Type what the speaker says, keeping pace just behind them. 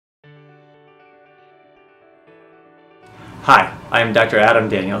Hi, I am Dr. Adam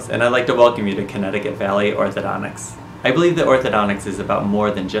Daniels, and I'd like to welcome you to Connecticut Valley Orthodontics. I believe that orthodontics is about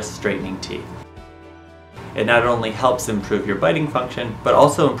more than just straightening teeth. It not only helps improve your biting function, but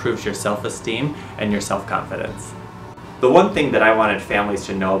also improves your self-esteem and your self-confidence. The one thing that I wanted families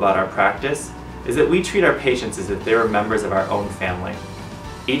to know about our practice is that we treat our patients as if they were members of our own family.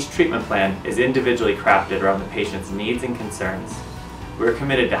 Each treatment plan is individually crafted around the patient's needs and concerns. We're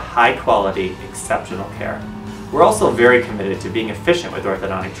committed to high-quality, exceptional care. We're also very committed to being efficient with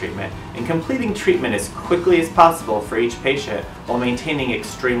orthodontic treatment and completing treatment as quickly as possible for each patient while maintaining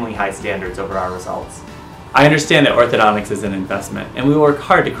extremely high standards over our results. I understand that orthodontics is an investment, and we work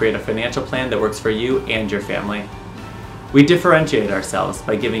hard to create a financial plan that works for you and your family. We differentiate ourselves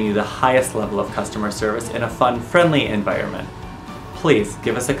by giving you the highest level of customer service in a fun, friendly environment. Please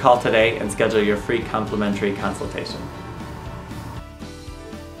give us a call today and schedule your free complimentary consultation.